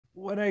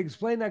when I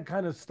explain that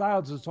kind of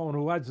style to someone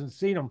who hasn't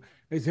seen him,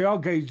 they say,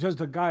 "Okay, he's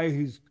just a guy.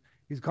 He's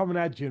coming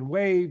at you in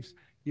waves.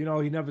 You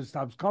know, he never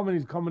stops coming.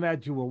 He's coming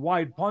at you with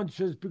wide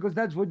punches because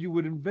that's what you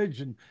would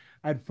envision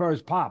at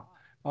first pop.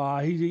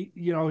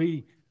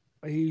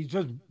 He's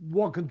just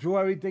walking through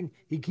everything.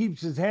 He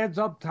keeps his hands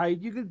up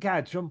tight. You can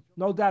catch him,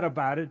 no doubt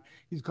about it.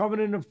 He's coming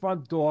in the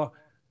front door,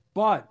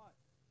 but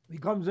he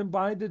comes in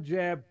behind the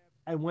jab,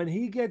 and when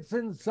he gets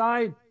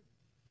inside,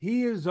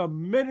 he is a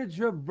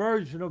miniature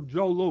version of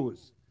Joe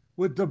Louis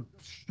with the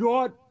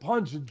short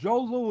punches. Joe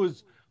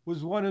Louis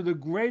was one of the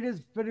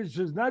greatest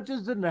finishers, not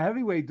just in the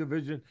heavyweight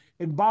division,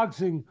 in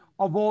boxing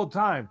of all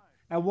time.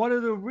 And one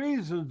of the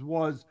reasons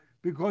was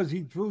because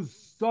he threw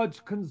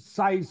such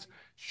concise,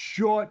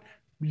 short,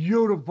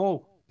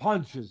 beautiful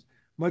punches.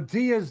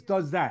 Matias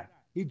does that.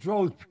 He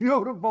throws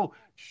beautiful,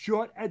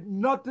 short,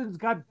 and nothing's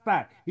got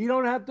fat. He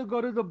don't have to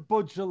go to the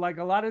butcher like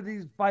a lot of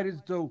these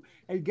fighters do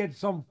and get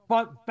some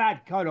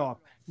fat cut off.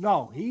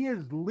 No, he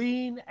is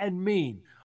lean and mean.